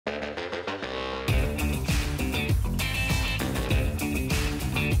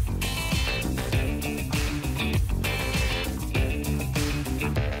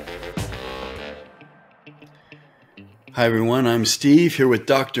Hi, everyone. I'm Steve here with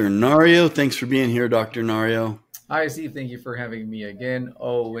Dr. Nario. Thanks for being here, Dr. Nario. Hi, Steve. Thank you for having me again.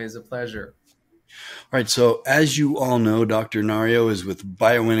 Always a pleasure. All right. So, as you all know, Dr. Nario is with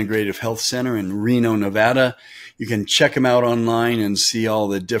Biointegrative Health Center in Reno, Nevada. You can check them out online and see all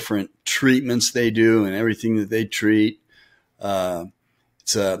the different treatments they do and everything that they treat. Uh,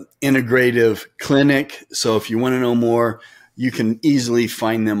 it's an integrative clinic. So, if you want to know more, you can easily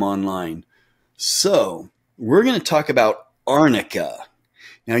find them online. So, we're going to talk about Arnica.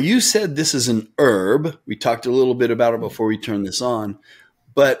 Now, you said this is an herb. We talked a little bit about it before we turned this on,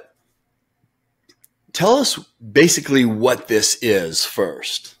 but tell us basically what this is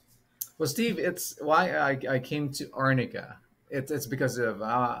first. Well, Steve, it's why I came to Arnica. It's because of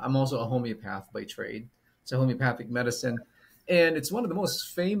I'm also a homeopath by trade. It's a homeopathic medicine, and it's one of the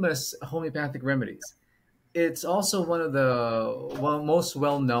most famous homeopathic remedies. It's also one of the most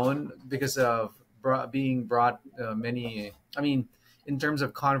well known because of being brought many. I mean, in terms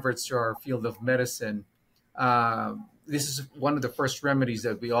of converts to our field of medicine, this is one of the first remedies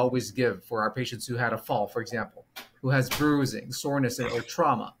that we always give for our patients who had a fall, for example, who has bruising, soreness, or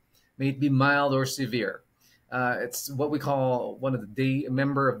trauma, may it be mild or severe. It's what we call one of the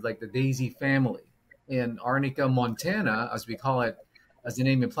member of like the Daisy family in Arnica, Montana, as we call it, as the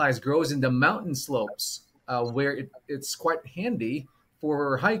name implies, grows in the mountain slopes where it's quite handy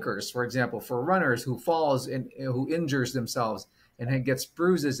for hikers, for example, for runners who falls and who injures themselves and gets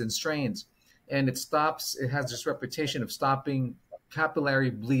bruises and strains. And it has this reputation of stopping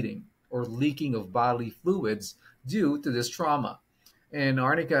capillary bleeding or leaking of bodily fluids due to this trauma. And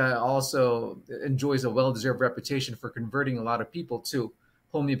Arnica also enjoys a well-deserved reputation for converting a lot of people to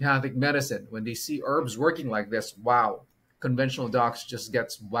homeopathic medicine. When they see herbs working like this, wow, conventional docs just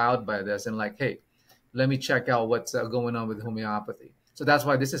gets wowed by this and like, hey, let me check out what's going on with homeopathy. So that's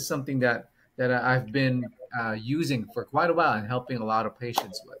why this is something that I've been using for quite a while and helping a lot of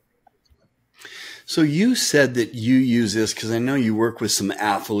patients with. So, you said that you use this because I know you work with some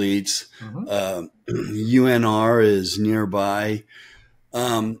athletes. Mhm. UNR is nearby.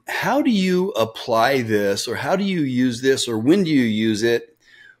 How do you apply this, or how do you use this, or when do you use it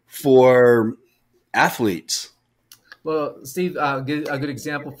for athletes? Well, Steve, a good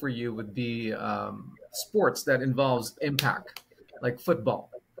example for you would be sports that involves impact, like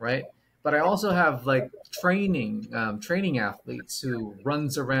football, right? But I also have like training athletes who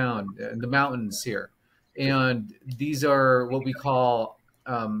runs around in the mountains here, and these are what we call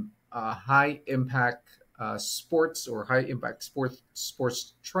high impact sports or high impact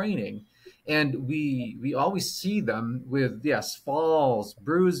sports training, and we always see them with yes falls,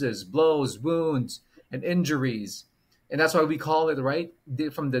 bruises, blows, wounds, and injuries, and that's why we call it right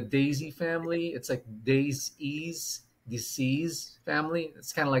from the Daisy family. It's like Days disease family.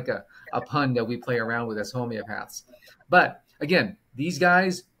 It's kind of like a pun that we play around with as homeopaths. But again, these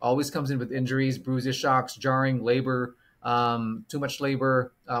guys always comes in with injuries, bruises, shocks, jarring, labor, too much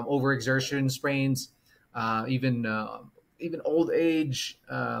labor, overexertion, sprains, even old age,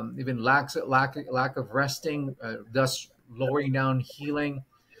 even lack of resting, thus lowering down healing.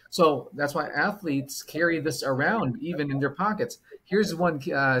 So that's why athletes carry this around even in their pockets. Here's one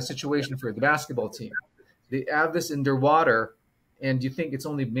situation for the basketball team. They add this in their water, and you think it's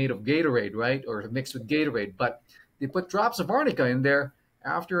only made of Gatorade, right? Or mixed with Gatorade, but they put drops of arnica in there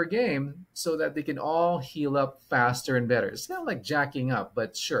after a game so that they can all heal up faster and better. It's kind of like jacking up,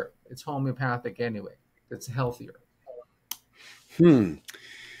 but sure, it's homeopathic anyway. It's healthier. Hmm.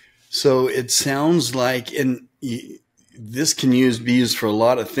 So it sounds like, and this can be used for a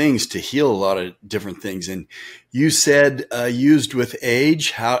lot of things to heal a lot of different things. And you said used with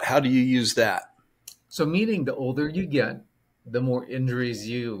age. How do you use that? So meaning the older you get, the more injuries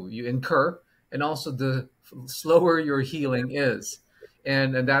you incur, and also the slower your healing is.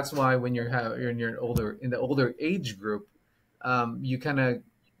 And that's why when you're in your older in the older age group, you kind of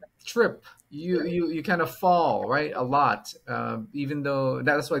trip, you kind of fall right a lot, even though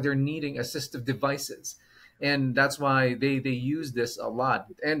that's why they're needing assistive devices, and that's why they use this a lot.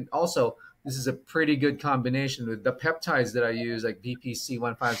 And also this is a pretty good combination with the peptides that I use, like BPC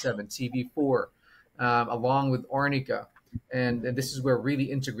 157, TB4, along with Arnica. And this is where really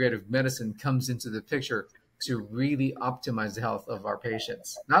integrative medicine comes into the picture to really optimize the health of our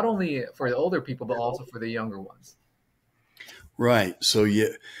patients, not only for the older people but also for the younger ones. Right. So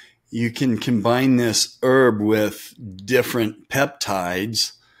you can combine this herb with different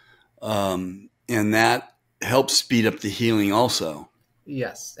peptides, and that helps speed up the healing also.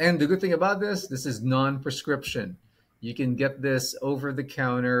 Yes. And the good thing about this is non-prescription. You can get this over the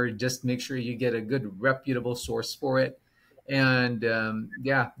counter. Just make sure you get a good reputable source for it. And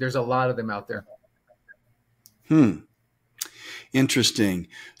yeah, there's a lot of them out there. Hmm. Interesting.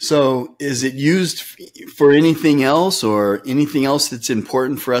 So is it used for anything else or anything else that's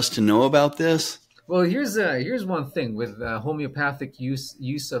important for us to know about this? Well, here's one thing with homeopathic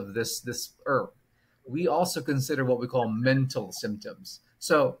use of this herb. We also consider what we call mental symptoms.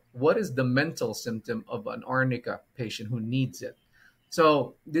 So, what is the mental symptom of an arnica patient who needs it?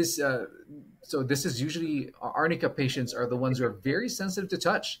 So this is usually arnica patients are the ones who are very sensitive to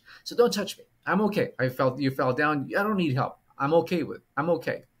touch. So don't touch me. I'm okay. I felt you fell down. I don't need help. I'm okay.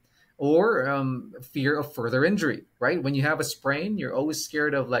 Or fear of further injury, right? When you have a sprain, you're always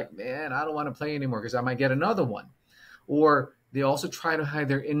scared of like, man, I don't want to play anymore because I might get another one. Or they also try to hide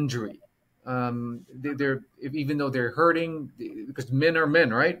their injury. Even though they're hurting, because men are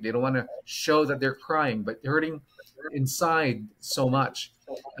men, right? They don't want to show that they're crying, but they're hurting inside so much.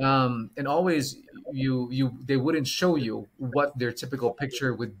 And always they wouldn't show you what their typical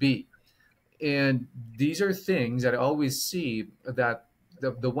picture would be. And these are things that I always see that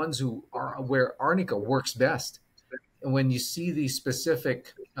the ones who are where arnica works best. And when you see these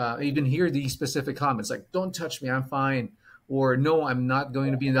specific, even hear these specific comments like, don't touch me, I'm fine. Or no, I'm not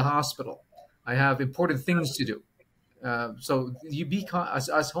going to be in the hospital. I have important things to do. So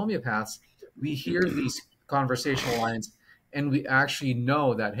as homeopaths, we hear these conversational lines and we actually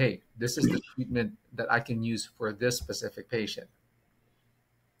know that, hey, this is the treatment that I can use for this specific patient.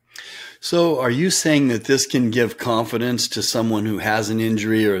 So are you saying that this can give confidence to someone who has an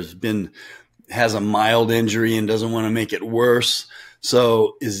injury or has a mild injury and doesn't want to make it worse?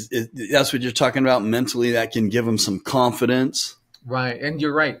 So that's what you're talking about mentally, that can give them some confidence? Right. And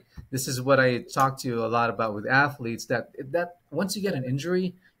you're right. This is what I talk to a lot about with athletes that once you get an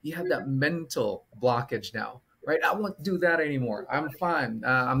injury, you have that mental blockage now, right? I won't do that anymore. I'm fine.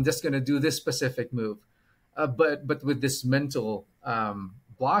 I'm just going to do this specific move. But with this mental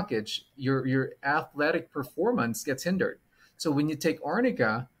blockage, your athletic performance gets hindered. So when you take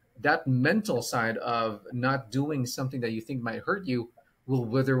arnica, that mental side of not doing something that you think might hurt you will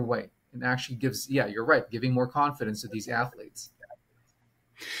wither away and actually gives, yeah, you're right, giving more confidence to these athletes.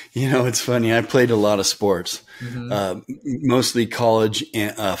 It's funny. I played a lot of sports, mostly college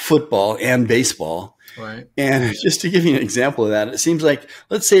football and baseball. Right. And just to give you an example of that, it seems like,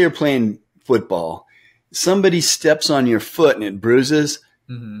 let's say you're playing football. Somebody steps on your foot and it bruises.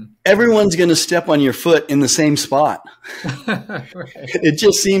 Everyone's going to step on your foot in the same spot. Right. It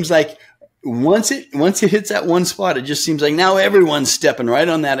just seems like once it hits that one spot, it just seems like now everyone's stepping right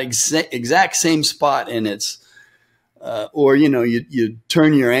on that exact same spot. And it's, or, you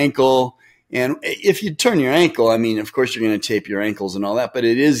turn your ankle. And if you turn your ankle, I mean, of course, you're going to tape your ankles and all that, but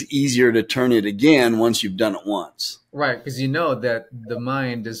it is easier to turn it again once you've done it once. Right. Because you know that the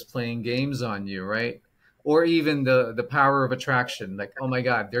mind is playing games on you, right? Or even the power of attraction, like, oh my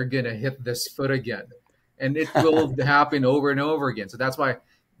God, they're going to hit this foot again. And it will happen over and over again. So that's why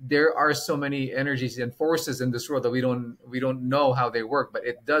there are so many energies and forces in this world that we don't know how they work, but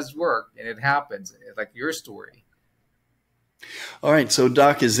it does work and it happens, like your story. All right. So,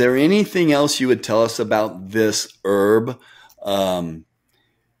 Doc, is there anything else you would tell us about this herb?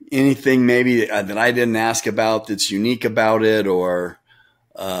 Anything maybe that I didn't ask about that's unique about it, or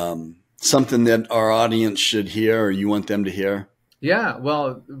something that our audience should hear or you want them to hear? Yeah,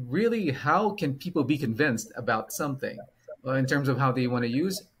 well, really, how can people be convinced about something in terms of how they want to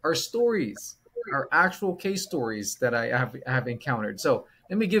use our stories, our actual case stories that I have encountered? So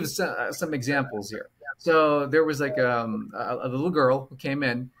let me give some examples here. So there was like a little girl who came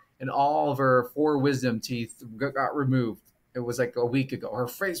in and all of her 4 wisdom teeth got removed. It was like a week ago. Her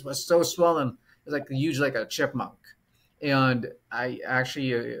face was so swollen. It was like huge, like a chipmunk. And I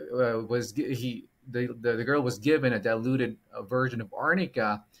actually the girl was given a diluted version of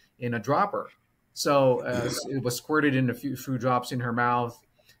arnica in a dropper. So it was squirted in a few drops in her mouth,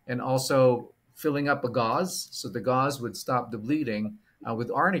 and also filling up a gauze, so the gauze would stop the bleeding with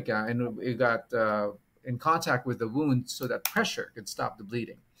arnica, and it got in contact with the wound, so that pressure could stop the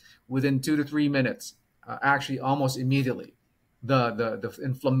bleeding. Within 2 to 3 minutes, actually almost immediately, the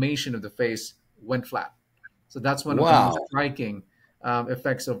inflammation of the face went flat. So that's one of the most striking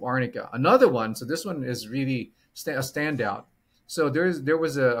effects of arnica. Another one, so this one is really a standout. So there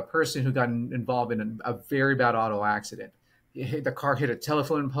was a person who got involved in a very bad auto accident. The car hit a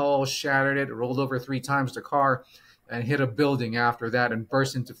telephone pole, shattered it, rolled over 3 times the car, and hit a building after that and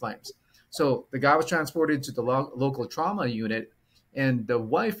burst into flames. So the guy was transported to the local trauma unit, and the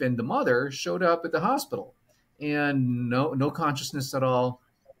wife and the mother showed up at the hospital, and no consciousness at all.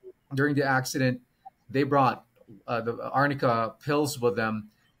 During the accident, they brought the arnica pills with them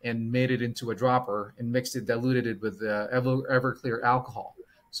and made it into a dropper and diluted it with Everclear alcohol.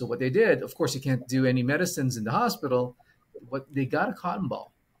 So what they did, of course, you can't do any medicines in the hospital. what they got a cotton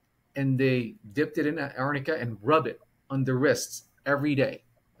ball and they dipped it in arnica and rub it on the wrists every day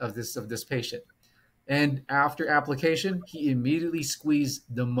of this patient. And after application, he immediately squeezed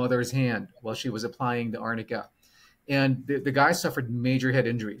the mother's hand while she was applying the arnica. And the guy suffered major head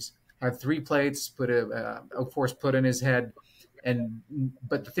injuries. Had three plates, of course, put in his head, and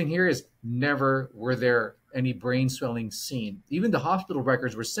but the thing here is, never were there any brain swelling seen. Even the hospital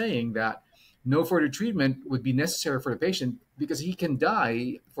records were saying that no further treatment would be necessary for the patient because he can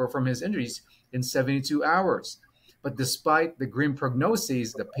die from his injuries in 72 hours. But despite the grim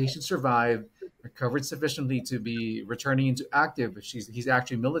prognoses, the patient survived, recovered sufficiently to be returning into active. He's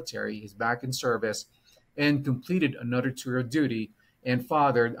actually military. He's back in service, and completed another tour of duty and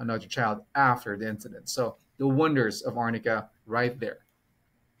fathered another child after the incident. So the wonders of Arnica right there.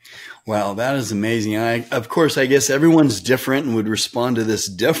 Wow, that is amazing. Of course, I guess everyone's different and would respond to this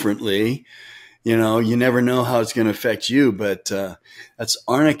differently. You know, you never know how it's going to affect you, but that's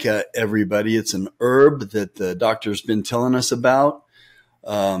Arnica, everybody. It's an herb that the doctor's been telling us about.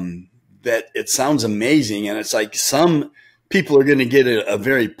 That it sounds amazing, and it's like some people are going to get a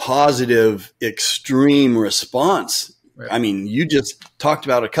very positive, extreme response. Right. I mean, you just talked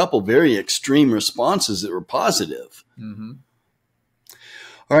about a couple very extreme responses that were positive. Mm-hmm.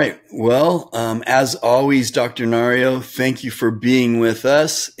 All right. Well, as always, Dr. Nario, thank you for being with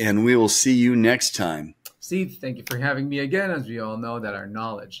us, and we will see you next time. Steve, thank you for having me again. As we all know that our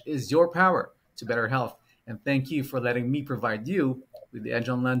knowledge is your power to better health. And thank you for letting me provide you with the edge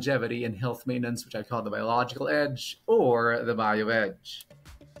on longevity and health maintenance, which I call the biological edge or the bio edge.